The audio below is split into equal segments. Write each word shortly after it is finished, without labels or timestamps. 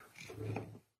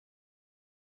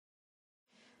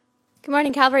Good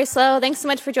morning, Calvary Slow. Thanks so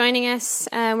much for joining us.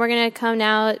 We're going to come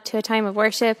now to a time of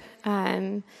worship.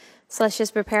 So let's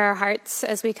just prepare our hearts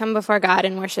as we come before God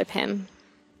and worship Him.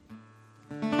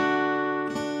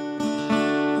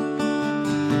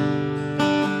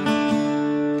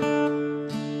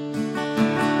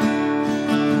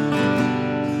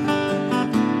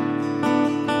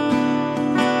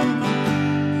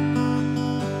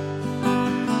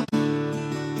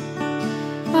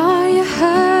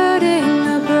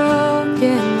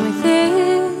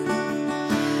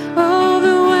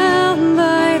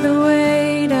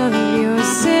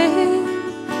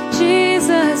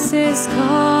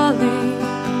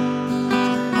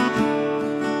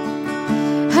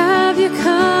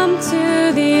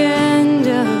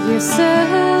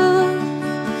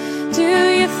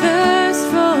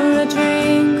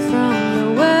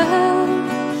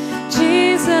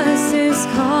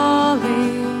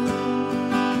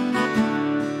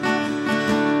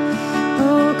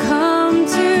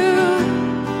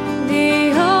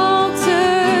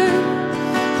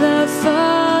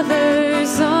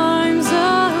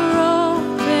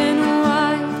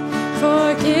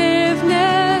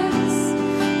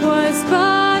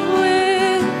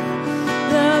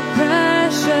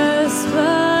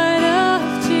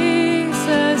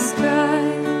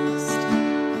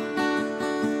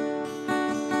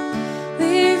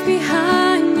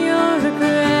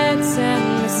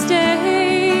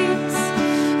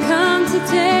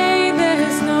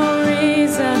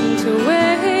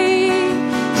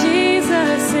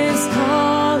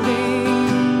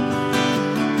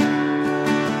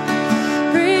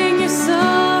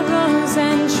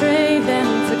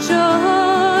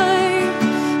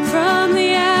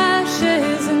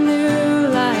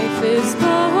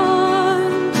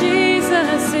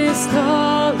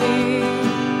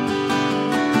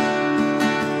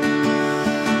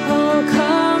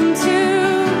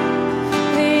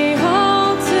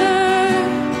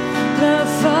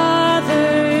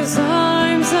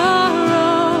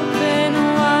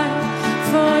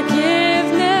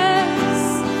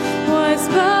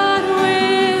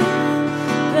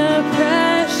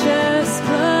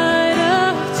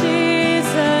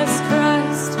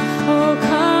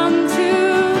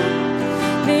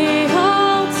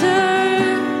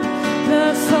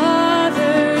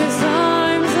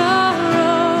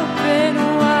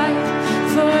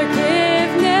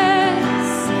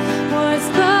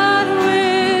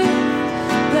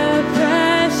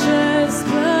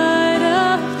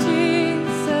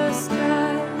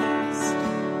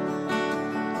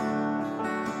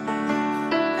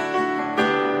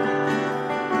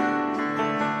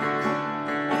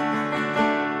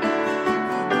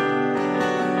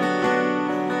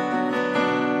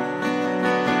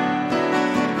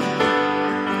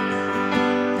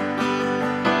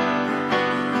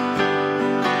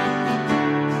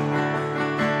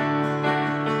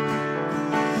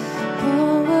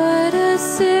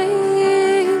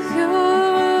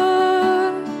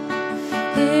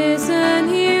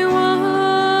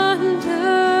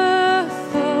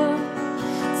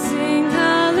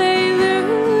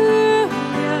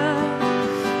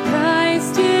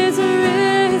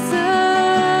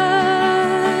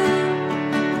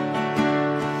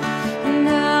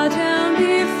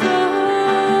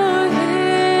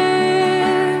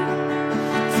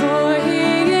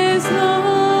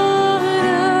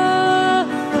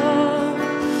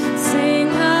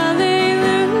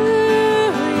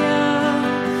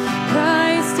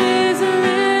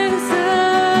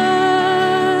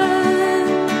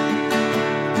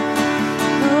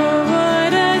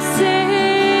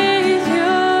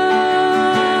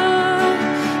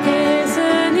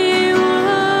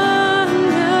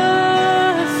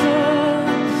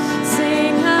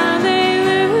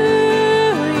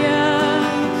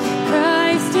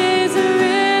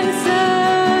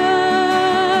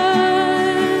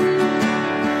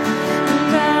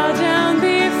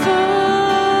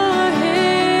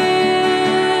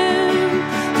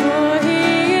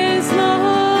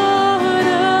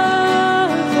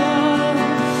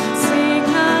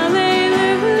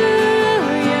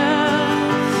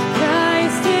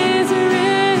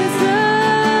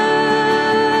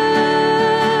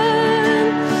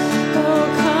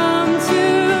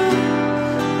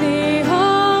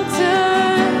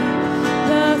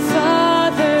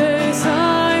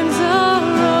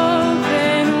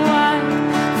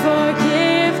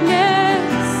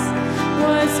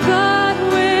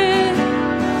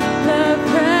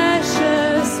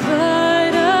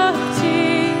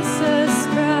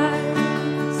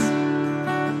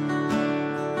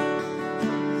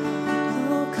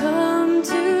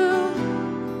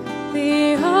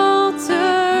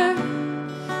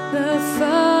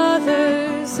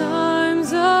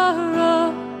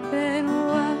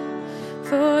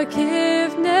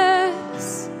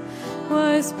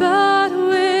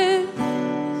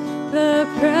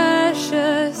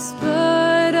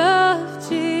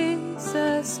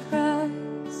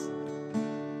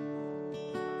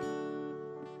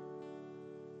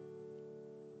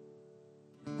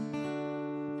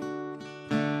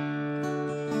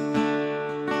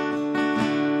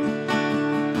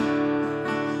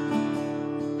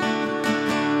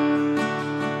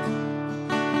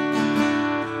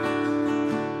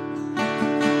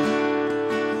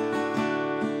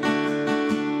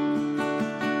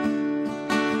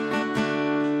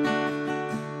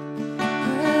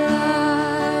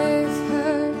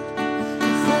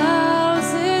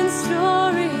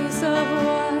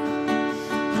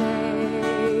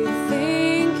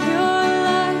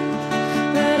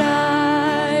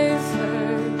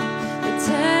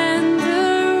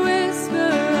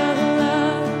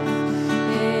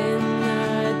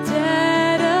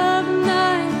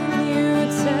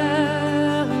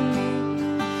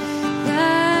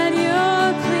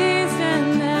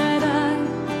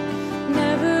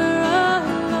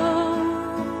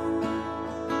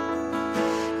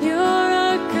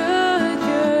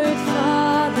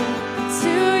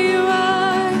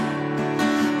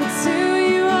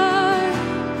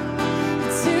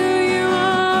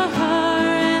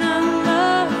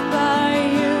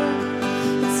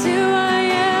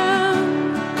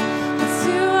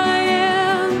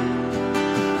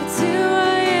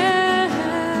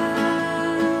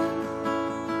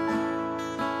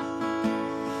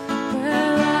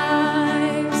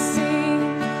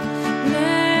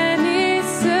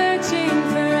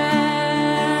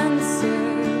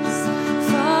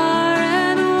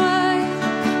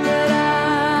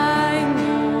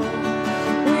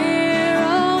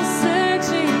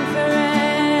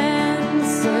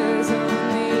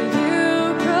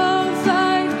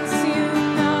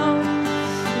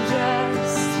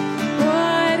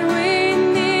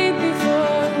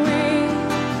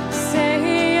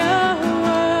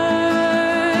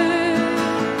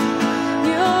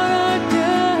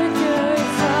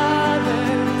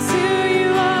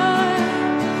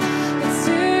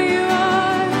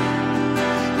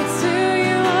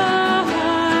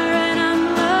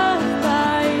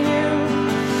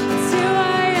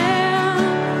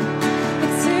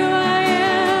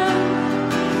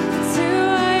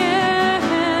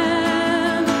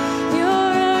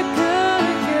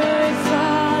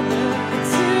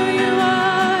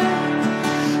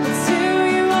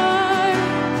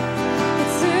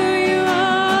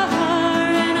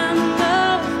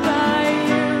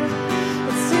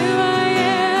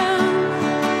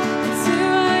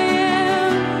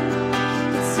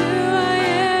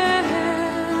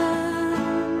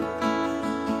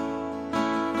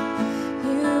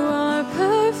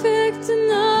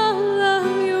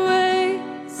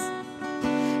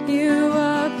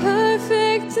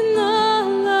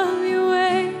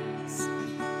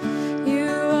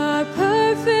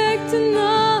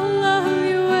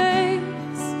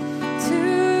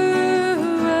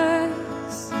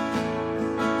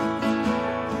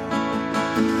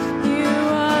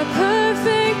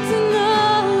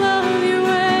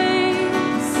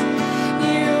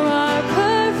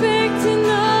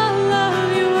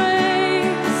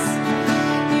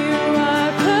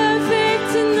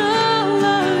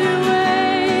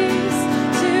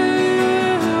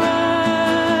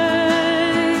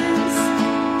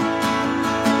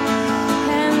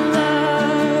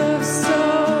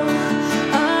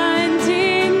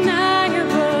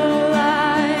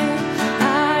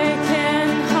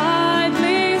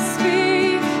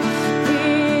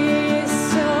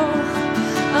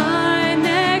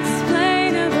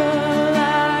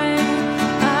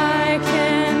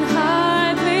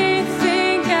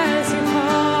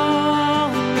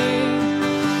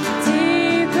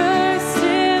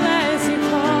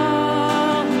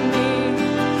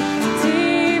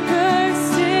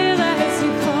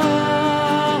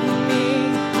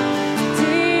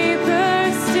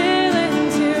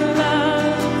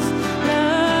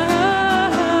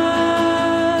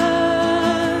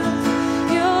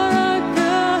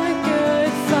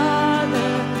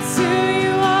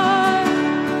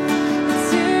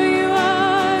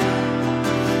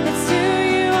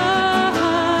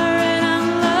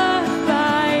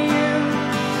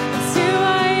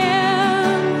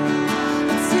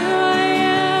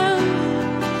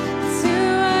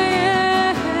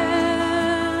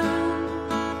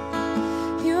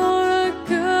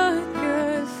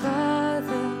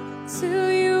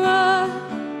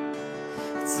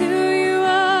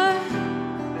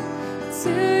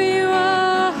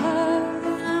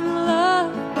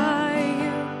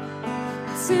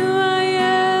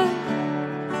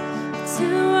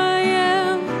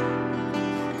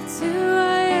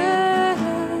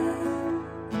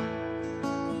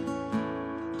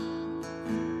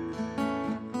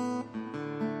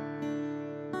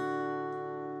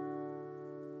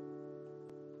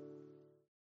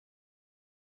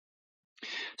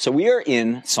 So we are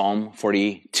in Psalm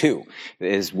 42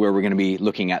 is where we're going to be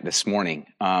looking at this morning.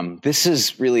 This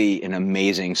is really an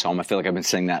amazing psalm. I feel like I've been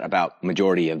saying that about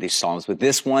majority of these psalms, but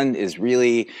this one is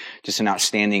really just an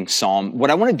outstanding psalm.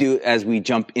 What I want to do as we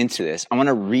jump into this, I want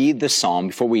to read the psalm.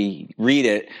 Before we read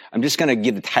it, I'm just going to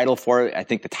give the title for it. I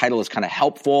think the title is kind of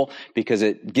helpful because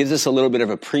it gives us a little bit of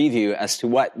a preview as to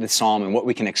what the psalm and what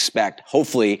we can expect,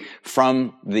 hopefully,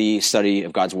 from the study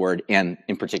of God's word and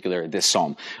in particular this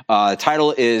psalm. The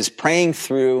title is Praying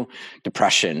Through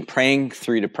Depression. Praying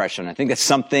through depression. I think that's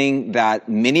something that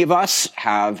many of us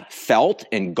have felt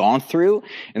and gone through.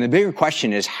 And the bigger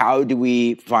question is, how do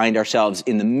we find ourselves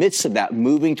in the midst of that,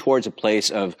 moving towards a place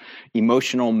of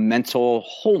emotional, mental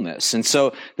wholeness? And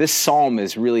so this psalm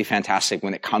is really fantastic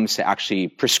when it comes to actually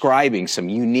prescribing some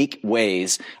unique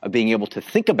ways of being able to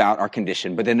think about our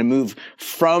condition, but then to move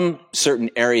from certain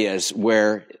areas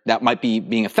where that might be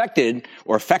being affected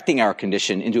or affecting our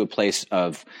condition into a place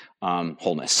of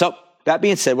wholeness. So that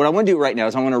being said, what I want to do right now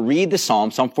is I want to read the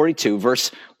Psalm 42, verse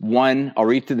 1. I'll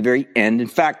read to the very end. In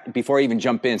fact, before I even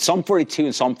jump in, Psalm 42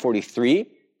 and Psalm 43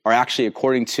 are actually,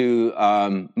 according to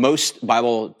most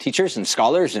Bible teachers and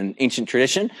scholars and ancient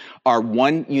tradition, are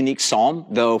one unique psalm,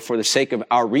 though for the sake of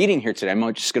our reading here today,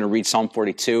 I'm just going to read Psalm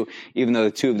 42, even though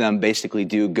the two of them basically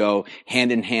do go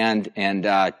hand in hand and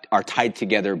are tied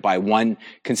together by one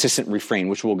consistent refrain,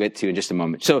 which we'll get to in just a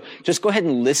moment. So just go ahead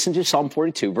and listen to Psalm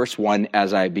 42, verse 1,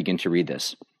 as I begin to read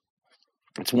this.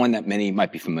 It's one that many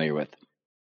might be familiar with.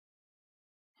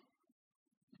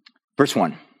 Verse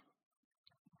 1.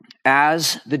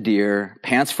 As the deer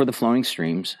pants for the flowing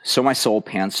streams, so my soul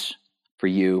pants for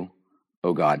you,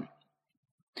 O God.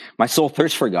 My soul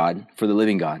thirsts for God, for the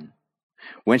living God.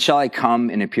 When shall I come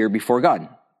and appear before God?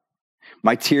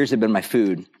 My tears have been my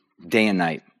food day and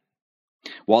night.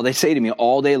 While they say to me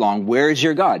all day long, where is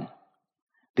your God?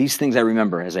 These things I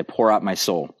remember as I pour out my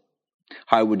soul.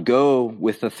 How I would go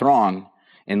with the throng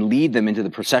and lead them into the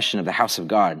procession of the house of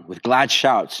God with glad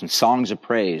shouts and songs of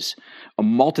praise, a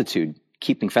multitude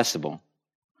keeping festival.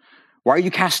 Why are you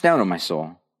cast down, O my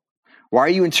soul? Why are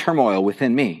you in turmoil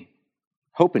within me?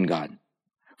 Hope in God,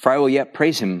 for I will yet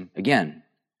praise him again,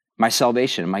 my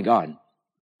salvation and my God.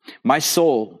 My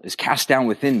soul is cast down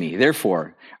within me.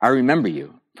 Therefore, I remember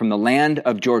you from the land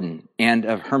of Jordan and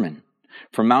of Hermon,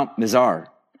 from Mount Mizar.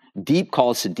 Deep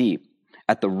calls to deep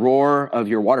at the roar of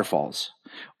your waterfalls.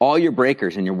 All your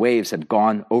breakers and your waves have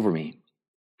gone over me.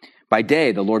 By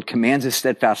day, the Lord commands his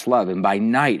steadfast love, and by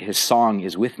night, his song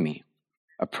is with me,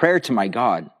 a prayer to my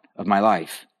God of my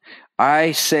life.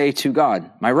 I say to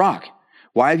God, my rock,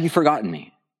 why have you forgotten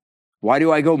me? Why do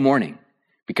I go mourning?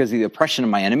 Because of the oppression of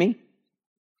my enemy?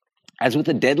 As with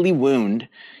a deadly wound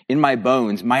in my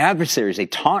bones, my adversaries, they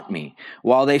taunt me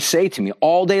while they say to me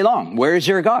all day long, where is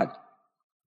your God?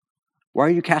 Why are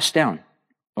you cast down,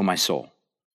 O my soul?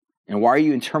 And why are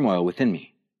you in turmoil within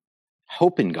me?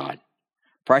 Hope in God,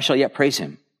 for I shall yet praise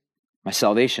him, my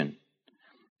salvation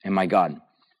and my God.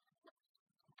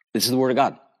 This is the word of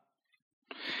God.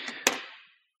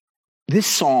 This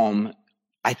psalm,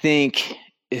 I think,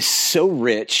 is so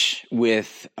rich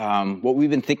with what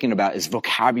we've been thinking about is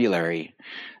vocabulary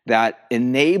that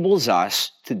enables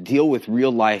us to deal with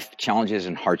real life challenges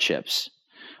and hardships.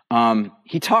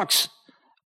 He talks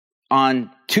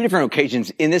on two different occasions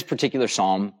in this particular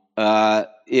psalm.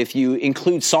 If you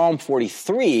include Psalm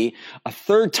 43, a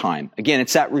third time. Again,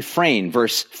 it's that refrain,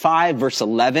 verse 5, verse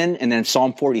 11, and then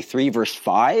Psalm 43, verse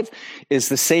 5 is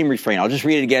the same refrain. I'll just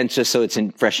read it again just so it's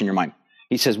fresh in your mind.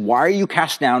 He says, why are you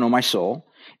cast down, O my soul?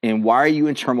 And why are you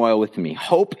in turmoil with me?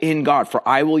 Hope in God, for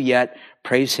I will yet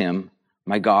praise him,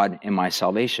 my God and my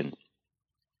salvation.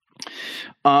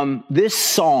 This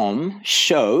psalm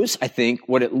shows, I think,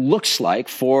 what it looks like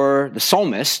for the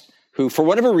psalmist who, for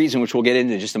whatever reason, which we'll get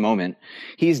into in just a moment,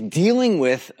 he's dealing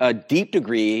with a deep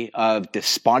degree of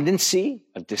despondency,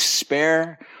 of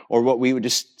despair, or what we would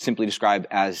just simply describe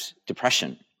as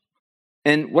depression.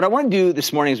 And what I want to do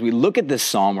this morning as we look at this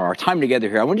psalm, or our time together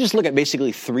here, I want to just look at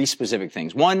basically three specific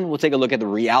things. One, we'll take a look at the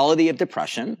reality of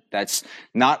depression. That's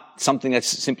not something that's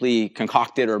simply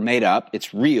concocted or made up.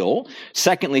 It's real.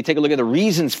 Secondly, take a look at the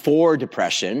reasons for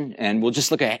depression, and we'll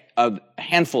just look at a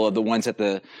handful of the ones that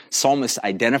the psalmist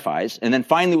identifies. And then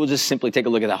finally, we'll just simply take a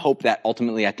look at the hope that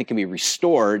ultimately I think can be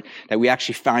restored that we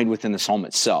actually find within the psalm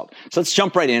itself. So let's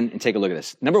jump right in and take a look at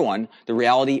this. Number one, the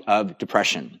reality of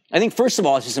depression. I think first of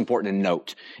all, it's just important to note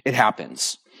it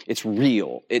happens. It's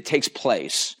real. It takes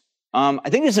place. I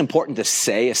think it's important to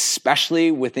say,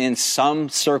 especially within some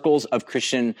circles of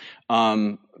Christian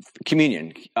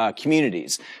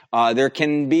communities. There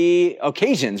can be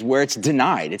occasions where it's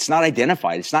denied. It's not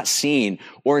identified. It's not seen.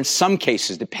 Or in some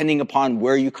cases, depending upon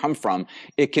where you come from,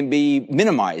 it can be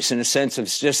minimized in a sense of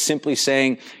just simply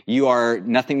saying you are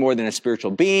nothing more than a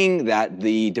spiritual being, that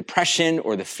the depression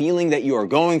or the feeling that you are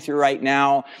going through right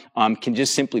now can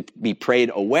just simply be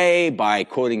prayed away by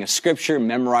quoting a scripture,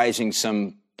 memorizing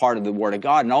some part of the Word of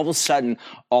God, and all of a sudden,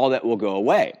 all that will go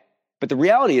away. But the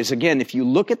reality is, again, if you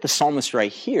look at the psalmist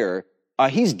right here,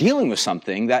 he's dealing with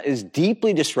something that is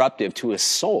deeply disruptive to his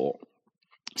soul.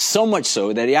 So much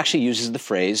so that he actually uses the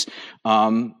phrase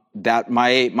that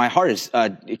my heart is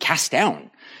cast down.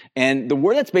 And the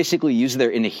word that's basically used there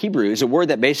in the Hebrew is a word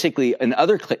that basically in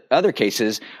other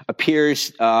cases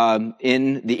appears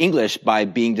in the English by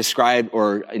being described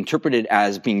or interpreted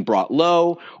as being brought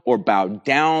low or bowed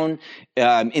down.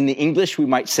 In the English, we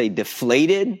might say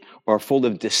deflated or full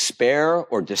of despair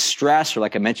or distress, or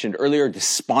like I mentioned earlier,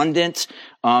 despondent,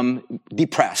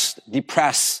 depressed.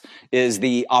 Depressed is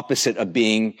the opposite of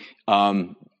being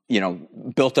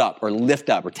built up or lift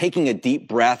up or taking a deep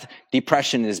breath.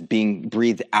 Depression is being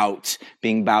breathed out,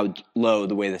 being bowed low,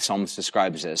 the way the psalmist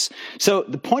describes this. So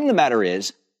the point of the matter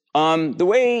is, the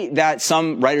way that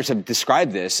some writers have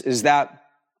described this is that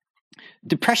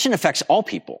depression affects all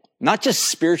people, not just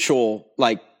spiritual,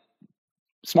 like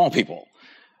small people,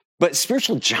 but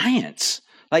spiritual giants.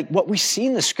 Like what we see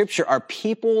in the scripture are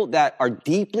people that are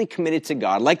deeply committed to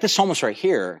God, like the psalmist right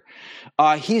here.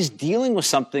 He's dealing with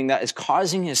something that is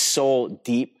causing his soul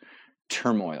deep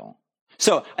turmoil.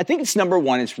 So I think it's number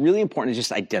one, it's really important to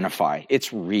just identify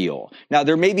it's real. Now,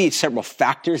 there may be several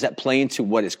factors that play into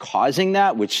what is causing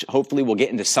that, which hopefully we'll get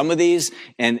into some of these,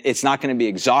 and it's not going to be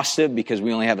exhaustive because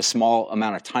we only have a small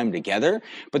amount of time together.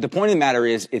 But the point of the matter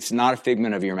is, it's not a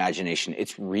figment of your imagination.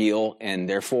 It's real, and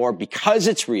therefore, because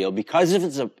it's real, because if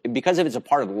it's a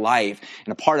part of life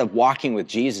and a part of walking with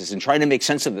Jesus and trying to make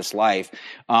sense of this life,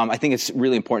 I think it's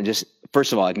really important just,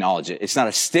 first of all, acknowledge it. It's not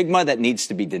a stigma that needs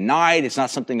to be denied. It's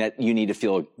not something that you need to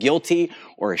feel guilty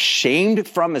or ashamed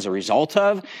from as a result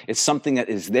of. It's something that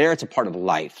is there. It's a part of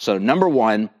life. So number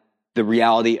one, the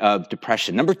reality of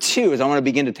depression. Number two is I want to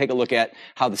begin to take a look at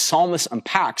how the psalmist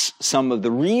unpacks some of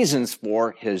the reasons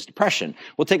for his depression.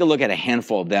 We'll take a look at a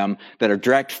handful of them that are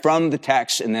direct from the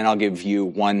text, and then I'll give you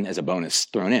one as a bonus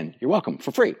thrown in. You're welcome,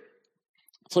 for free.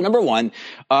 So number one,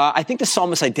 I think the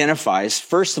psalmist identifies,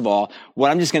 first of all, what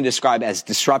I'm just going to describe as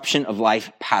disruption of life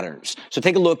patterns. So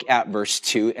take a look at verse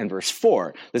 2 and verse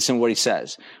 4. Listen to what he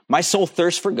says. My soul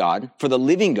thirsts for God, for the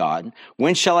living God.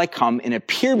 When shall I come and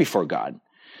appear before God?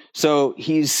 So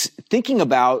he's thinking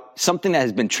about something that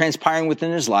has been transpiring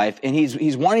within his life, and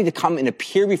he's wanting to come and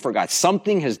appear before God.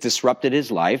 Something has disrupted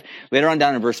his life. Later on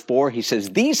down in verse 4, he says,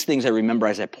 these things I remember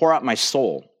as I pour out my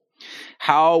soul.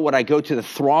 How would I go to the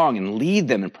throng and lead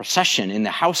them in procession in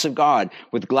the house of God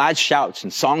with glad shouts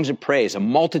and songs of praise, a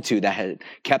multitude that had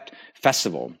kept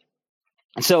festival.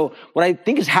 And so what I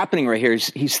think is happening right here is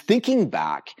he's thinking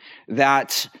back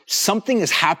that something has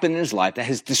happened in his life that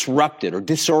has disrupted or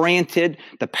disoriented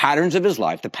the patterns of his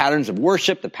life, the patterns of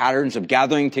worship, the patterns of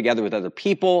gathering together with other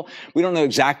people. We don't know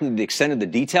exactly the extent of the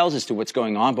details as to what's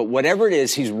going on, but whatever it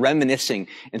is, he's reminiscing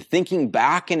and thinking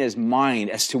back in his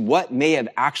mind as to what may have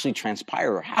actually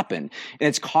transpired or happened. And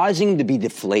it's causing him to be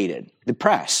deflated,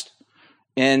 depressed,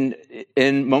 and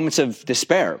in moments of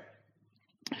despair.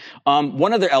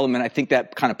 One other element I think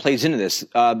that kind of plays into this,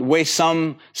 the way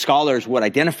some scholars would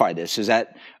identify this is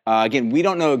that, again, we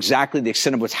don't know exactly the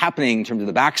extent of what's happening in terms of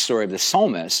the backstory of the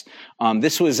psalmist.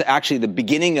 This was actually the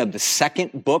beginning of the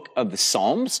second book of the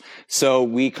Psalms. So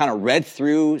we kind of read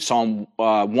through Psalm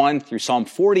 1 through Psalm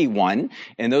 41,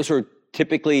 and those were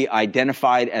typically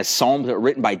identified as psalms that were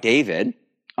written by David.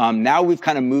 Now we've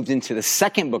kind of moved into the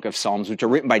second book of Psalms, which are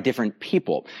written by different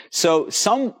people. So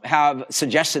some have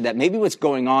suggested that maybe what's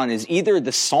going on is either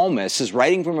the psalmist is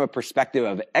writing from a perspective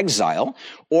of exile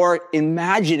or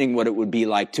imagining what it would be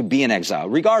like to be in exile.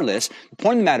 Regardless, the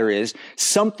point of the matter is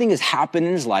something has happened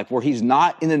in his life where he's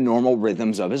not in the normal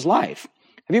rhythms of his life.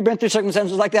 Have you been through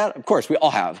circumstances like that? Of course, we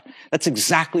all have. That's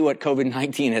exactly what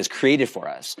COVID-19 has created for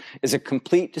us, is a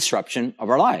complete disruption of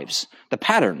our lives. The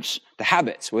patterns, the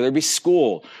habits, whether it be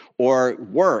school or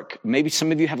work. Maybe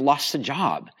some of you have lost a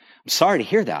job. I'm sorry to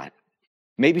hear that.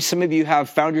 Maybe some of you have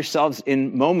found yourselves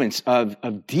in moments of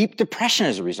deep depression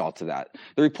as a result of that.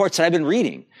 The reports that I've been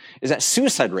reading is that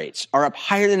suicide rates are up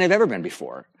higher than they've ever been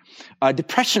before.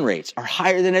 Depression rates are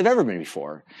higher than they've ever been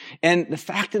before. And the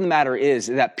fact of the matter is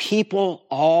that people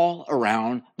all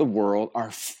around the world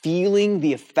are feeling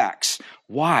the effects.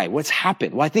 Why? What's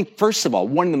happened? Well, I think, first of all,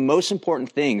 one of the most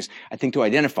important things I think to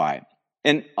identify,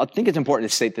 and I think it's important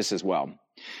to state this as well,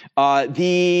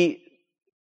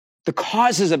 The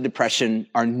causes of depression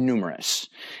are numerous.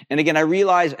 And again, I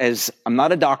realize as I'm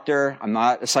not a doctor, I'm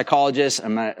not a psychologist,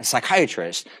 I'm not a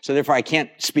psychiatrist, so therefore I can't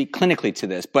speak clinically to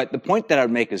this. But the point that I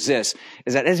would make is this,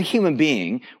 is that as a human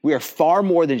being, we are far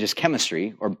more than just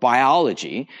chemistry or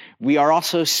biology. We are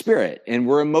also spirit, and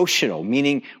we're emotional,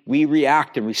 meaning we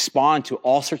react and respond to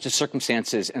all sorts of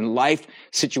circumstances and life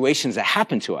situations that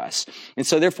happen to us. And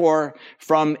so therefore,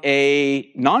 from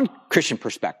a non-Christian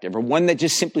perspective, or one that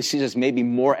just simply sees us maybe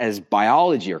more as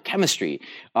biology or chemistry,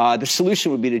 the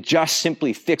solution would be to just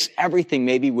simply fix everything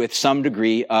maybe with some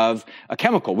degree of a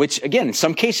chemical, which again, in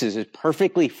some cases is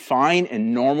perfectly fine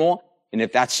and normal. And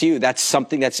if that's you, that's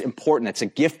something that's important. That's a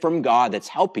gift from God that's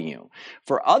helping you.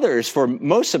 For others, for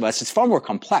most of us, it's far more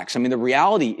complex. I mean, the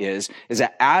reality is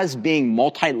that as being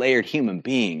multi-layered human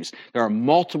beings, there are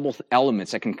multiple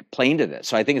elements that can play into this.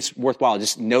 So I think it's worthwhile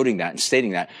just noting that and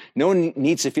stating that. No one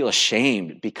needs to feel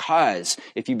ashamed, because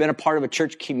if you've been a part of a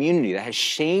church community that has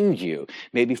shamed you,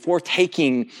 maybe for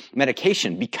taking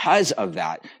medication because of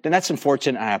that, then that's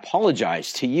unfortunate, and I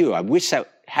apologize to you. I wish that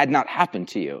had not happened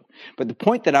to you. But the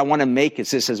point that I want to make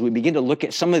is this: as we begin to look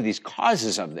at some of these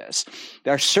causes of this,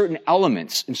 there are certain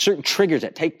elements and certain triggers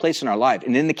that take place in our life.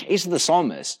 And in the case of the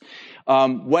psalmist,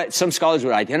 what some scholars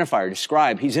would identify or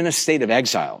describe, he's in a state of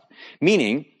exile,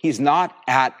 meaning he's not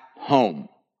at home.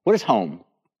 What is home?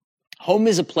 Home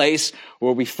is a place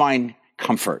where we find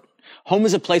comfort. Home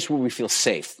is a place where we feel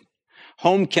safe.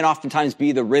 Home can oftentimes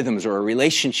be the rhythms or a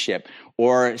relationship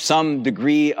or some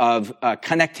degree of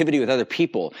connectivity with other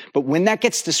people. But when that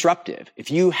gets disruptive, if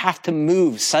you have to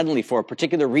move suddenly for a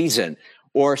particular reason,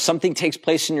 or something takes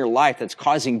place in your life that's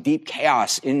causing deep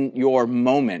chaos in your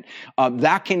moment,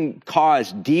 that can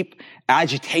cause deep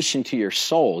agitation to your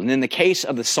soul. And in the case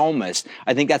of the psalmist,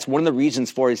 I think that's one of the reasons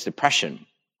for his depression.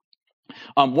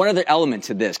 One other element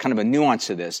to this, kind of a nuance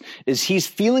to this, is he's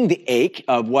feeling the ache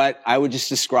of what I would just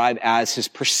describe as his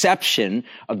perception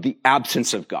of the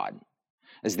absence of God,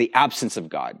 as the absence of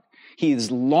God. He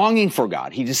is longing for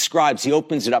God. He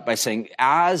opens it up by saying,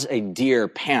 as a deer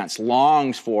pants,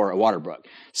 longs for a water brook,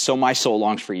 so my soul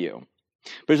longs for you.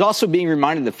 But he's also being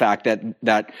reminded of the fact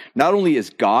that not only is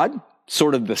God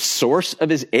sort of the source of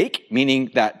his ache,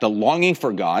 meaning that the longing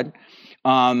for God,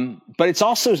 but it's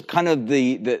also kind of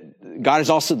God is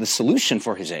also the solution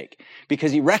for his ache,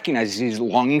 because he recognizes he's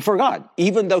longing for God,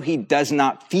 even though he does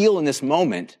not feel in this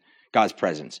moment God's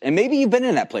presence. And maybe you've been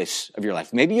in that place of your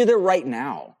life. Maybe you're there right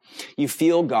now. You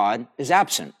feel God is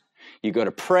absent. You go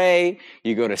to pray,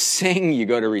 you go to sing, you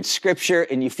go to read scripture,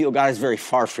 and you feel God is very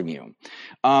far from you.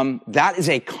 That is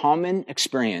a common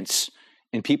experience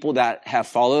in people that have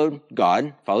followed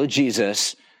God, followed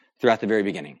Jesus throughout the very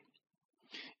beginning.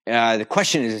 The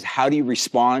question is, how do you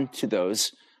respond to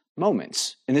those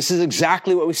moments? And this is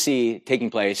exactly what we see taking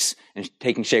place and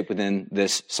taking shape within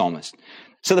this psalmist.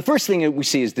 So the first thing that we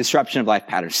see is disruption of life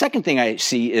patterns. Second thing I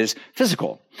see is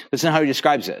physical. Listen to how he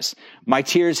describes this. My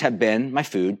tears have been my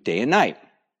food day and night,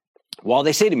 while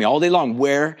they say to me all day long,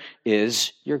 where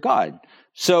is your God?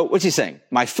 So what's he saying?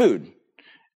 My food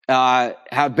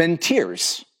have been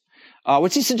tears.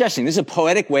 What's he suggesting? This is a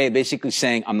poetic way of basically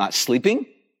saying, I'm not sleeping,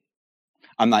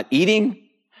 I'm not eating,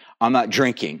 I'm not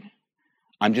drinking,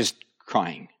 I'm just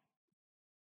crying.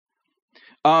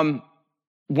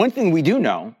 One thing we do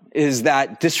know is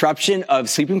that disruption of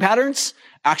sleeping patterns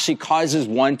actually causes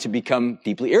one to become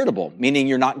deeply irritable, meaning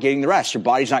you're not getting the rest. Your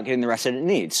body's not getting the rest that it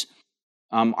needs.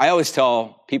 I always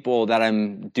tell people that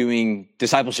I'm doing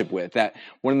discipleship with that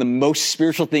one of the most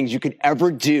spiritual things you could ever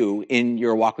do in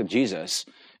your walk with Jesus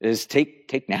is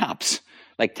take naps,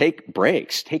 like take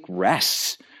breaks, take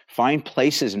rests. Find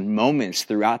places and moments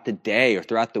throughout the day or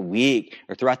throughout the week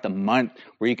or throughout the month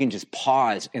where you can just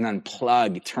pause and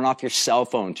unplug, turn off your cell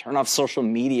phone, turn off social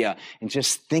media, and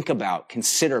just think about,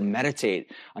 consider,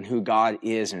 meditate on who God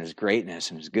is and his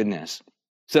greatness and his goodness.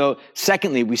 So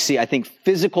secondly, we see, I think,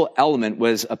 physical element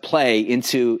was a play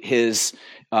into his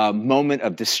moment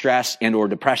of distress and or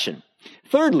depression.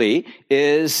 Thirdly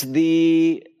is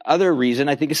the other reason,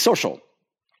 I think, is social.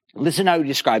 Listen how he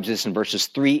describes this in verses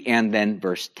 3 and then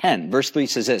verse 10. Verse 3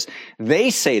 says this, they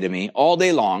say to me all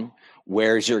day long,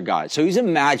 where's your God? So he's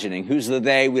imagining who's the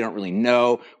they. We don't really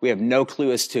know. We have no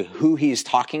clue as to who he's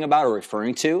talking about or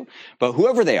referring to. But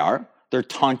whoever they are, they're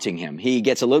taunting him. He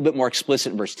gets a little bit more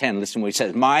explicit in verse 10. Listen to what he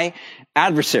says. My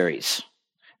adversaries,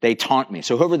 they taunt me.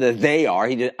 So whoever the they are,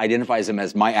 he identifies them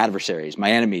as my adversaries,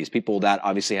 my enemies, people that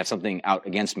obviously have something out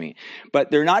against me. But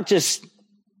they're not just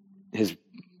his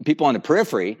people on the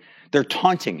periphery, they're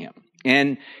taunting him.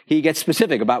 And he gets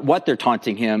specific about what they're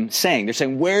taunting him, saying. They're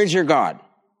saying, where's your God?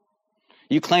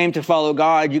 You claim to follow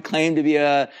God. You claim to be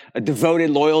a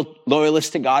devoted,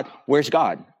 loyalist to God. Where's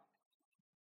God?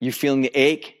 You're feeling the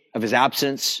ache of his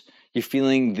absence. You're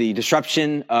feeling the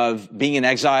disruption of being in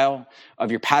exile,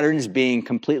 of your patterns being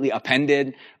completely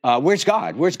upended. Where's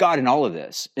God? Where's God in all of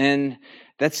this? And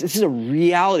this is a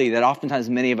reality that oftentimes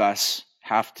many of us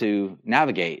have to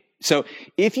navigate. So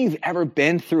if you've ever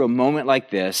been through a moment like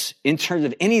this, in terms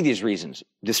of any of these reasons,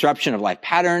 disruption of life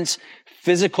patterns,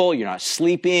 physical, you're not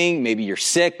sleeping, maybe you're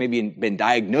sick, maybe you've been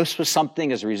diagnosed with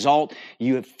something as a result,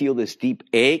 you feel this deep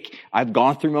ache. I've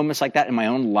gone through moments like that in my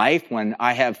own life when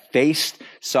I have faced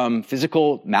some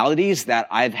physical maladies that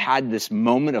I've had this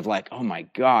moment of like, oh my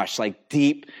gosh, like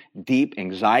deep, deep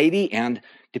anxiety and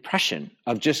depression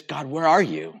of just, God, where are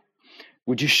you?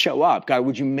 Would you show up? God,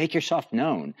 would you make yourself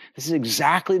known? This is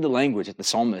exactly the language that the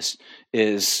psalmist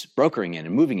is brokering in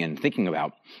and moving in and thinking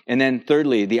about. And then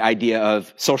thirdly, the idea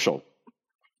of social.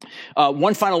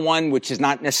 One final one, which is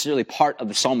not necessarily part of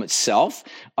the psalm itself,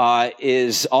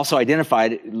 is also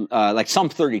identified like Psalm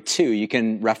 32. You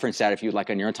can reference that if you'd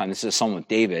like on your own time. This is a psalm of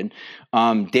David.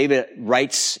 David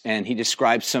writes and he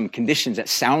describes some conditions that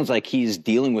sounds like he's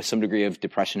dealing with some degree of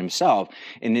depression himself.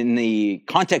 And in the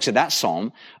context of that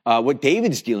psalm, what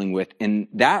David's dealing with in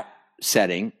that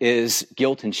setting is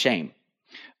guilt and shame.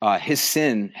 His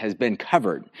sin has been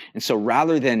covered. And so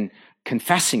rather than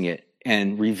confessing it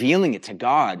and revealing it to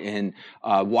God and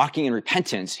walking in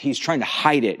repentance, he's trying to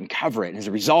hide it and cover it. And as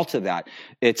a result of that,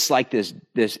 it's like this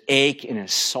ache in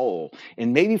his soul.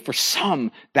 And maybe for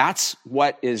some, that's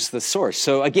what is the source.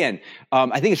 So again,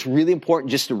 I think it's really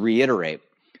important just to reiterate,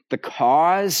 the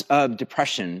cause of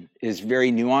depression is very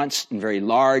nuanced and very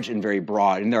large and very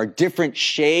broad. And there are different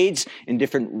shades and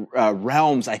different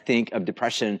realms, I think, of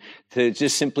depression. To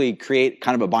just simply create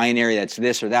kind of a binary that's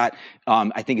this or that,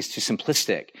 I think is too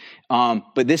simplistic.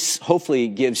 But this hopefully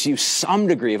gives you some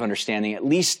degree of understanding, at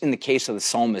least in the case of the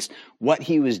psalmist, what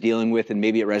he was dealing with, and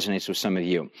maybe it resonates with some of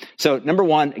you. So number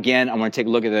one, again, I want to take a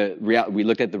look at we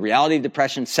looked at the reality of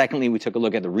depression. Secondly, we took a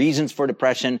look at the reasons for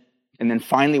depression. And then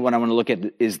finally, what I want to look at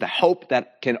is the hope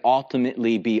that can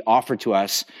ultimately be offered to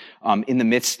us in the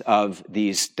midst of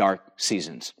these dark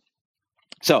seasons.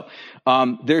 So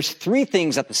there's three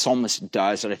things that the psalmist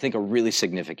does that I think are really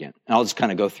significant. And I'll just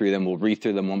kind of go through them. We'll read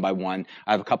through them one by one.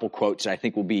 I have a couple quotes that I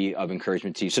think will be of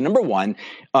encouragement to you. So number one,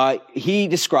 he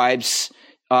describes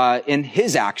in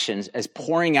his actions as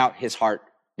pouring out his heart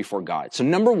before God. So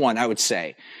number one, I would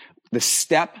say the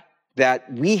step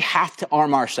that we have to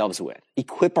arm ourselves with,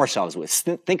 equip ourselves with.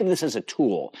 Think of this as a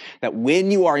tool that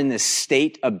when you are in this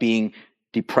state of being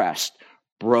depressed,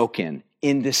 broken,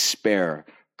 in despair,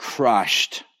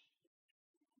 crushed,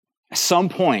 at some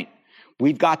point,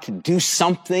 we've got to do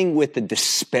something with the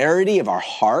disparity of our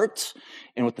heart.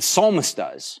 And what the psalmist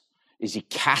does is he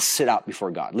casts it out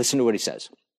before God. Listen to what he says.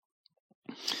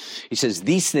 He says,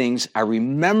 "These things I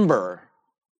remember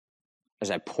as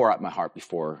I pour out my heart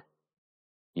before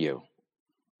you."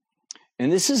 And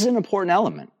this is an important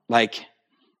element. Like,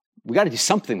 we got to do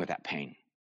something with that pain.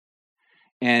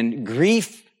 And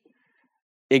grief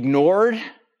ignored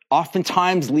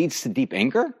oftentimes leads to deep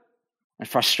anger and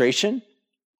frustration.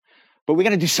 But we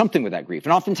got to do something with that grief.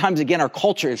 And oftentimes, again, our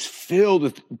culture is filled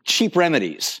with cheap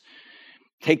remedies.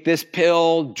 Take this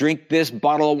pill, drink this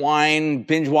bottle of wine,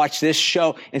 binge watch this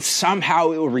show, and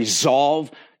somehow it will resolve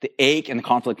the ache and the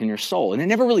conflict in your soul. And it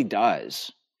never really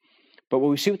does. But what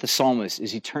we see with the psalmist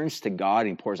is he turns to God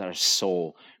and he pours out his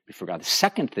soul before God. The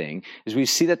second thing is we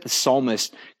see that the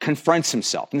psalmist confronts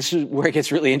himself. And this is where it gets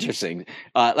really interesting.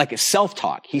 Like a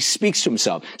self-talk. He speaks to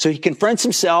himself. So he confronts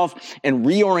himself and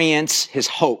reorients his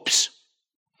hopes.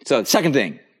 So the second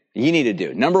thing you need to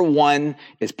do. Number one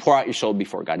is pour out your soul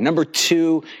before God. Number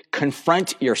two,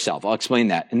 confront yourself. I'll explain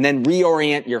that. And then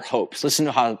reorient your hopes. Listen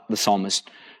to how the psalmist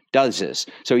does this.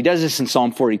 So he does this in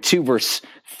Psalm 42, verse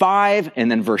 5,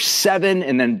 and then verse 7,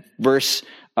 and then verse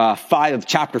 5 of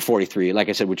chapter 43, like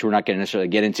I said, which we're not going to necessarily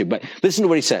get into. But listen to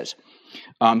what he says.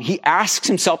 He asks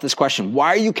himself this question: why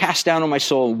are you cast down on my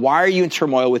soul? Why are you in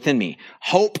turmoil within me?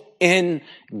 Hope in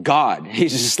God.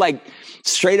 He's just like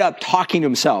straight up talking to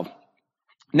himself.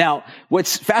 Now,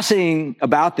 what's fascinating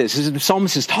about this is the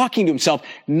psalmist is talking to himself,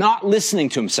 not listening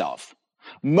to himself.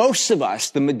 Most of us,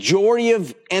 the majority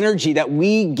of energy that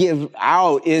we give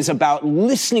out is about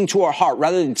listening to our heart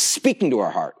rather than speaking to our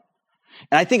heart.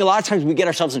 And I think a lot of times we get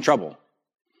ourselves in trouble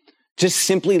just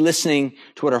simply listening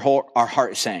to what our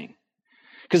heart is saying.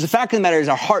 Because the fact of the matter is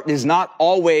our heart is not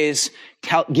always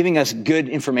giving us good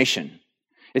information.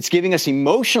 It's giving us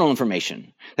emotional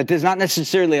information that does not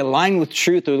necessarily align with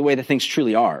truth or the way that things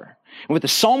truly are. And what the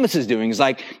psalmist is doing is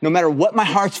like, no matter what my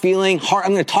heart's feeling,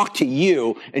 I'm going to talk to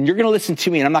you, and you're going to listen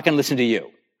to me, and I'm not going to listen to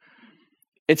you.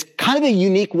 It's kind of a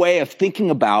unique way of thinking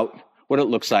about what it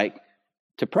looks like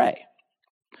to pray.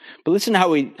 But listen to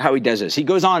how he does this. He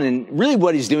goes on, and really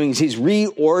what he's doing is he's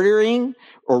reordering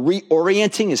or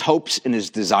reorienting his hopes and his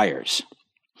desires.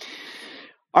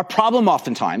 Our problem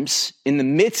oftentimes, in the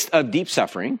midst of deep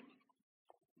suffering,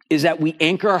 is that we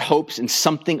anchor our hopes in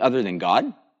something other than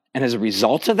God. And as a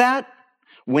result of that,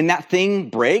 when that thing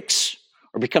breaks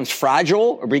or becomes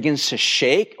fragile or begins to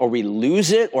shake or we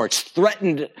lose it or it's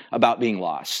threatened about being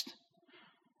lost,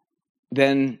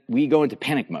 then we go into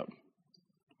panic mode.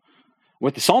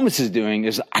 What the psalmist is doing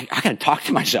is, I got to talk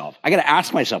to myself. I got to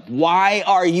ask myself, why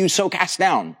are you so cast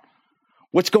down?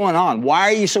 What's going on? Why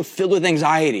are you so filled with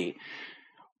anxiety?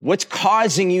 What's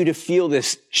causing you to feel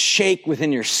this shake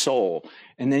within your soul?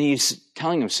 And then he's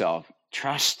telling himself,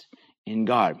 trust in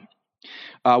God.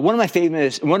 One of my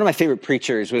favorite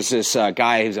preachers was this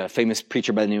guy who's a famous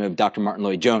preacher by the name of Dr. Martin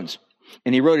Lloyd-Jones.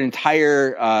 And he wrote an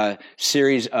entire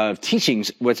series of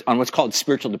teachings on what's called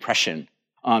spiritual depression.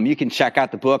 You can check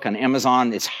out the book on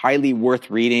Amazon. It's highly worth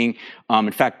reading.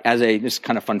 In fact, this is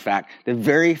kind of fun fact, the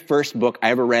very first book I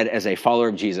ever read as a follower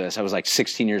of Jesus, I was like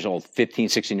 16 years old,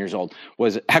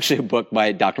 was actually a book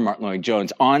by Dr. Martin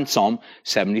Lloyd-Jones on Psalm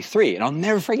 73. And I'll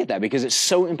never forget that because it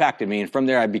so impacted me. And from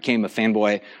there, I became a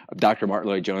fanboy of Dr. Martin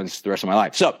Lloyd-Jones the rest of my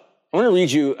life. So I want to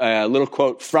read you a little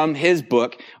quote from his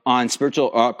book on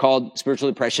called Spiritual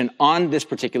Depression on this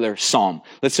particular psalm.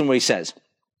 Listen to what he says.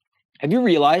 Have you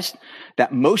realized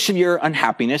that most of your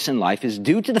unhappiness in life is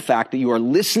due to the fact that you are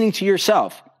listening to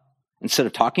yourself instead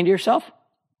of talking to yourself?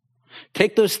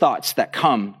 Take those thoughts that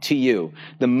come to you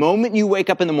the moment you wake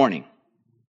up in the morning.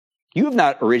 You have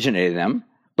not originated them,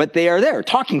 but they are there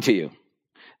talking to you.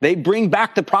 They bring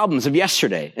back the problems of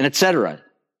yesterday and etc.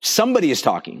 Somebody is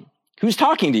talking. Who's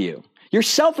talking to you?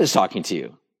 Yourself is talking to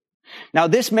you. Now,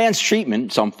 this man's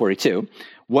treatment, Psalm 42,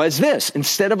 was this.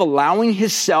 Instead of allowing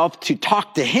himself to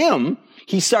talk to him,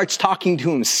 he starts talking to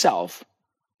himself.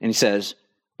 And he says,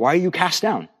 why are you cast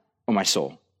down, O my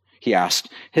soul? He asked.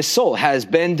 His soul has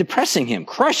been depressing him,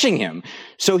 crushing him.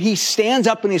 So he stands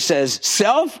up and he says,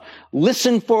 self,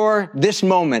 listen for this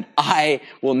moment. I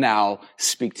will now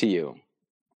speak to you.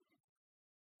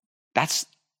 That's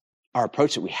our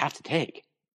approach that we have to take.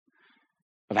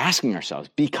 Of asking ourselves,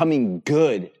 becoming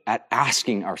good at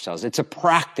asking ourselves. It's a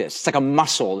practice. It's like a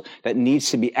muscle that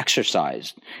needs to be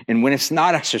exercised. And when it's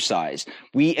not exercised,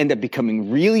 we end up becoming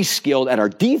really skilled at our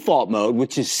default mode,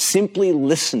 which is simply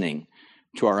listening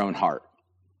to our own heart,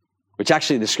 which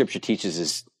actually the scripture teaches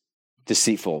is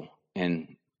deceitful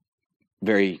in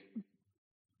very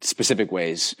specific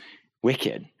ways,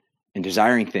 wicked, and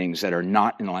desiring things that are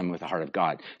not in alignment with the heart of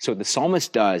God. So what the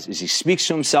psalmist does is he speaks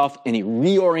to himself and he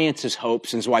reorients his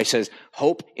hopes. And that's why he says,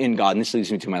 hope in God. And this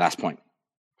leads me to my last point.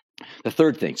 The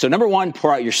third thing. So number one,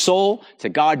 pour out your soul to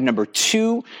God. Number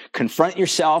two, confront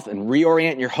yourself and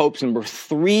reorient your hopes. Number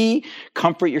three,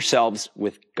 comfort yourselves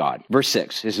with God. Verse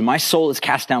 6 is, my soul is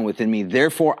cast down within me,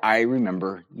 therefore I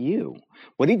remember you.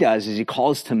 What he does is he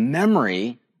calls to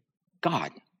memory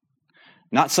God.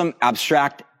 Not some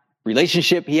abstract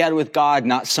relationship he had with God,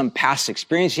 not some past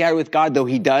experience he had with God, though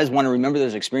he does want to remember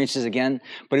those experiences again.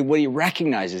 But what he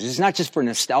recognizes is not just for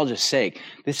nostalgia's sake.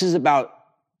 This is about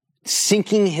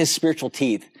sinking his spiritual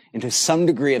teeth into some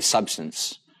degree of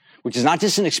substance, which is not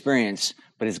just an experience,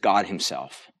 but is God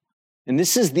himself. And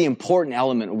this is the important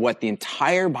element of what the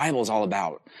entire Bible is all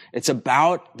about. It's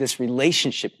about this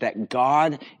relationship that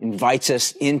God invites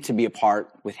us in to be a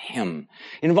part with him.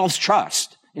 It involves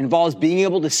trust. It involves being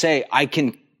able to say, I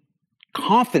can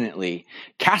confidently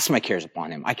cast my cares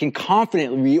upon him. I can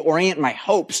confidently reorient my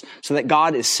hopes so that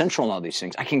God is central in all these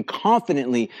things. I can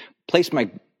confidently place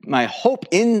my hope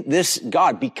in this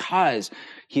God because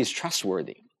he is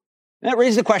trustworthy. And that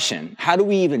raises the question, how do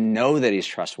we even know that he's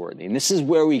trustworthy? And this is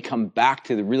where we come back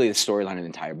to the storyline of the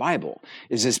entire Bible,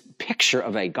 is this picture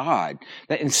of a God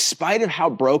that in spite of how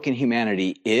broken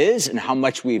humanity is and how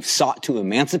much we've sought to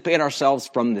emancipate ourselves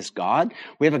from this God,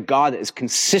 we have a God that is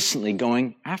consistently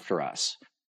going after us.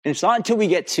 And it's not until we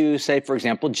get to, say, for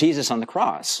example, Jesus on the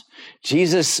cross.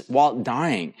 Jesus, while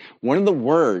dying, one of the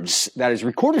words that is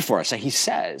recorded for us that he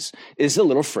says is the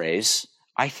little phrase,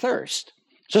 I thirst.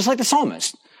 Just like the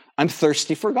psalmist. I'm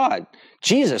thirsty for God.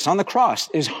 Jesus on the cross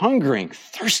is hungering,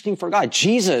 thirsting for God.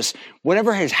 Jesus,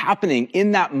 whatever is happening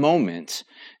in that moment,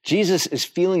 Jesus is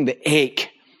feeling the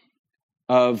ache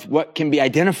of what can be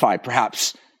identified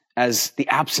perhaps as the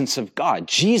absence of God.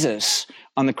 Jesus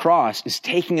on the cross is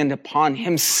taking it upon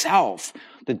himself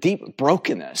the deep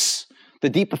brokenness, the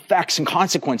deep effects and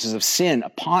consequences of sin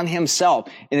upon himself.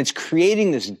 And it's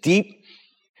creating this deep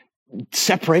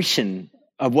separation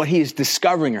of what he is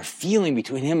discovering or feeling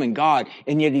between him and God.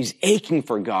 And yet he's aching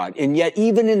for God. And yet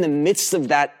even in the midst of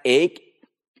that ache,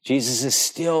 Jesus is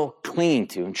still clinging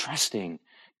to and trusting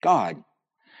God.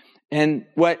 And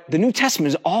what the New Testament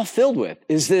is all filled with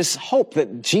is this hope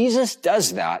that Jesus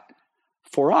does that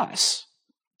for us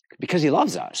because he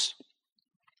loves us.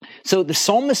 So the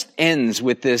psalmist ends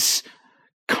with this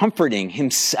comforting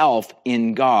himself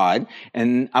in God.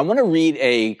 And I want to read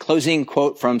a closing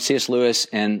quote from C.S. Lewis,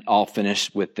 and I'll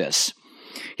finish with this.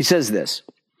 He says this: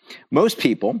 most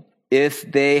people,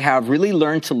 if they have really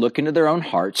learned to look into their own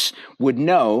hearts, would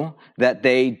know that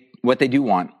what they do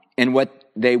want and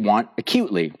what they want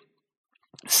acutely.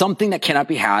 Something that cannot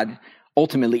be had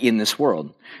ultimately in this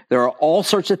world. There are all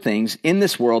sorts of things in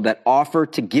this world that offer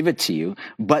to give it to you,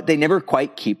 but they never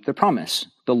quite keep their promise.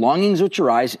 The longings which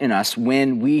arise in us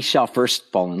when we shall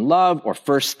first fall in love, or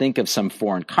first think of some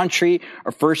foreign country,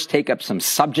 or first take up some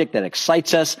subject that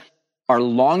excites us, are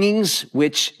longings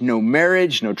which no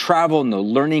marriage, no travel, no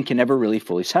learning can ever really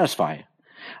fully satisfy.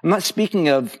 I'm not speaking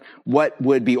of what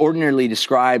would be ordinarily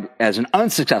described as an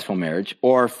unsuccessful marriage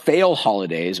or failed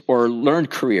holidays or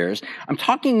learned careers. I'm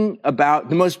talking about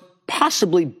the most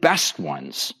possibly best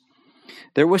ones.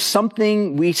 There was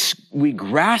something we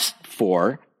grasped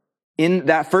for in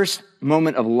that first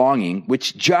moment of longing,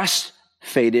 which just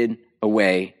faded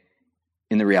away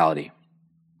in the reality.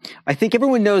 I think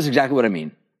everyone knows exactly what I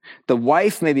mean. The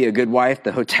wife may be a good wife.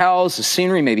 The hotels, the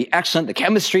scenery may be excellent. The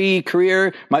chemistry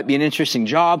career might be an interesting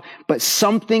job, but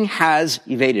something has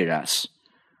evaded us,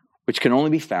 which can only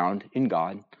be found in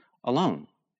God alone.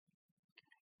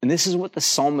 And this is what the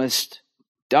psalmist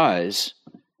does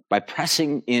by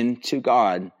pressing into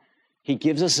God. He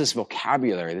gives us this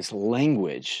vocabulary, this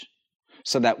language,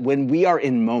 so that when we are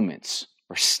in moments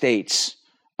or states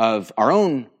of our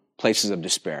own places of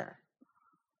despair,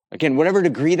 again, whatever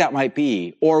degree that might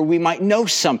be, or we might know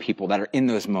some people that are in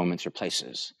those moments or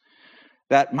places,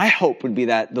 that my hope would be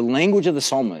that the language of the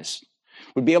psalmist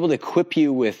would be able to equip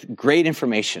you with great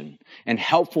information and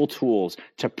helpful tools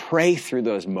to pray through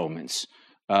those moments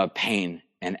of pain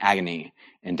and agony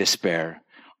and despair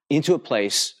into a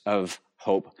place of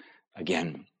hope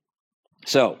again.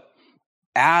 So,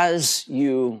 as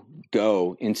you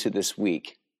go into this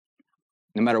week,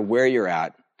 no matter where you're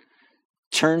at,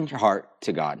 turn your heart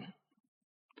to God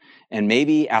and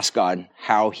maybe ask God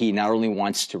how he not only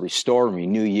wants to restore and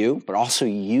renew you, but also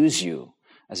use you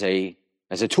as a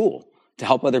tool to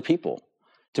help other people,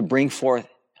 to bring forth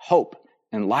hope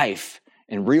and life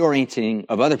and reorienting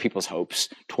of other people's hopes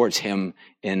towards him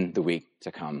in the week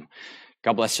to come.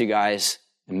 God bless you guys,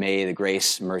 and may the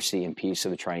grace, mercy, and peace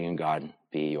of the triune God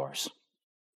be yours.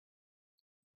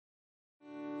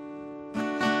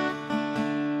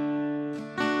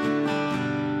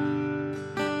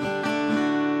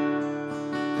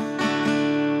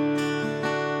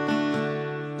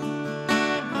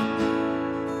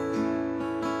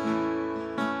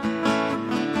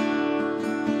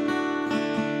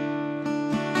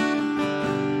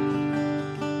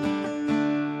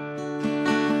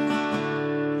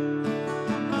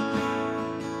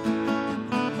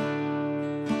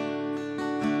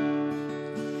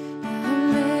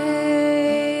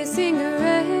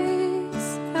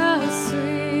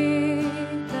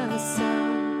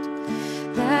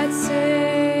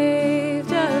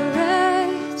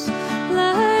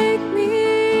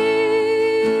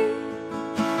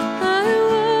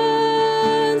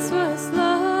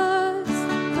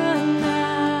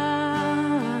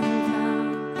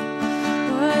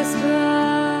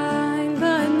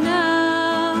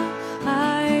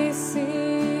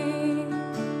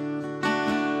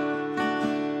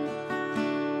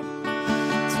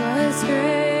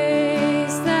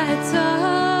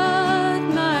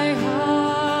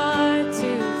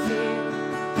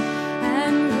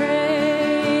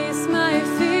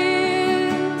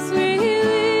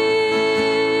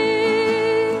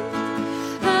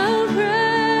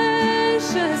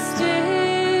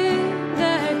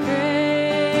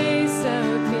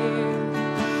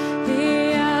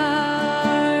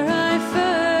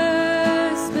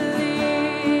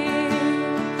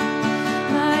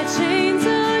 Chains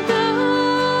are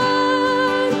gone.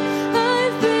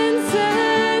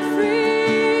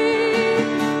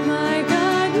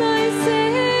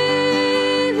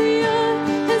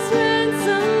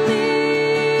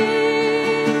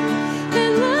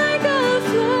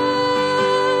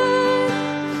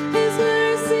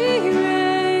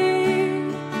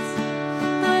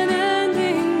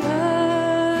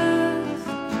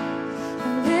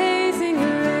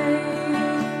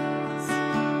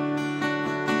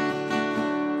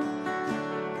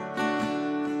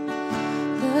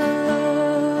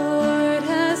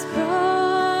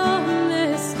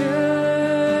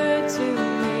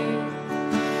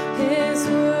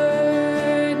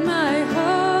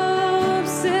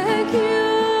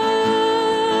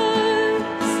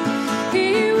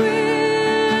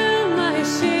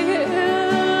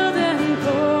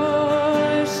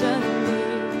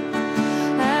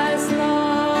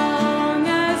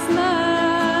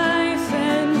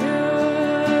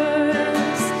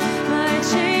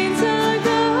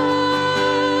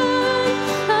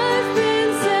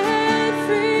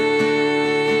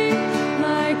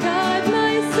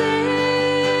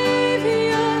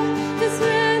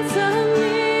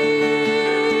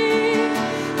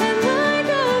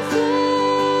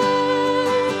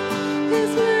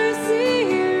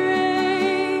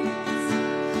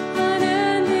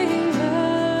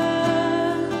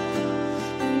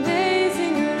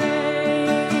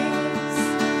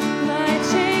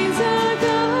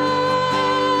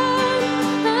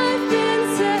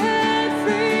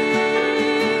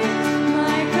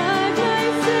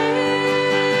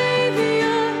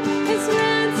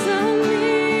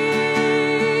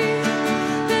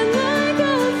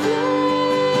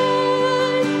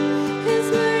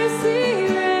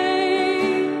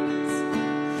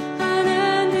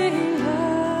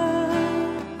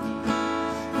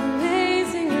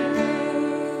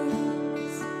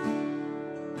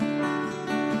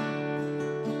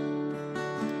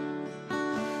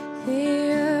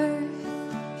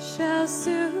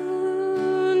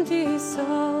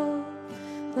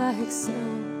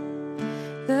 snow.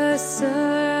 The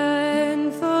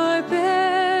sun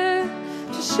forbear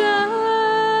to shine,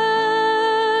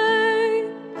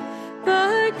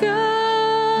 but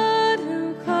God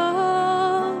who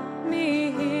called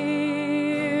me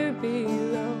here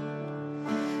below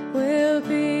will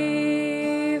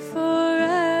be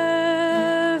forever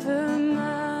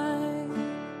mine,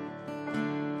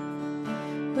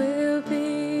 will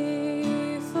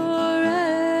be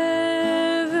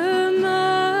forever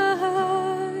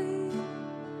mine.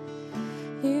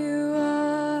 You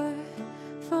are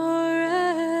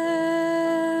forever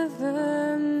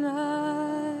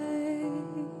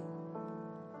mine.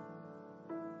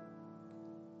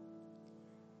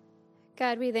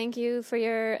 God, we thank you for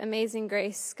your amazing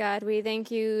grace. God, we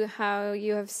thank you how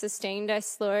you have sustained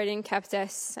us, Lord, and kept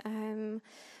us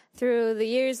through the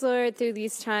years, Lord, through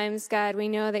these times. God, we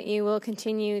know that you will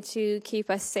continue to keep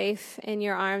us safe in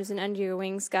your arms and under your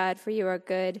wings, God, for you are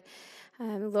good,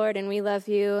 Lord, and we love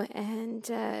you. And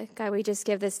God, we just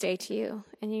give this day to you.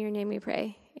 And in your name we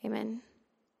pray. Amen.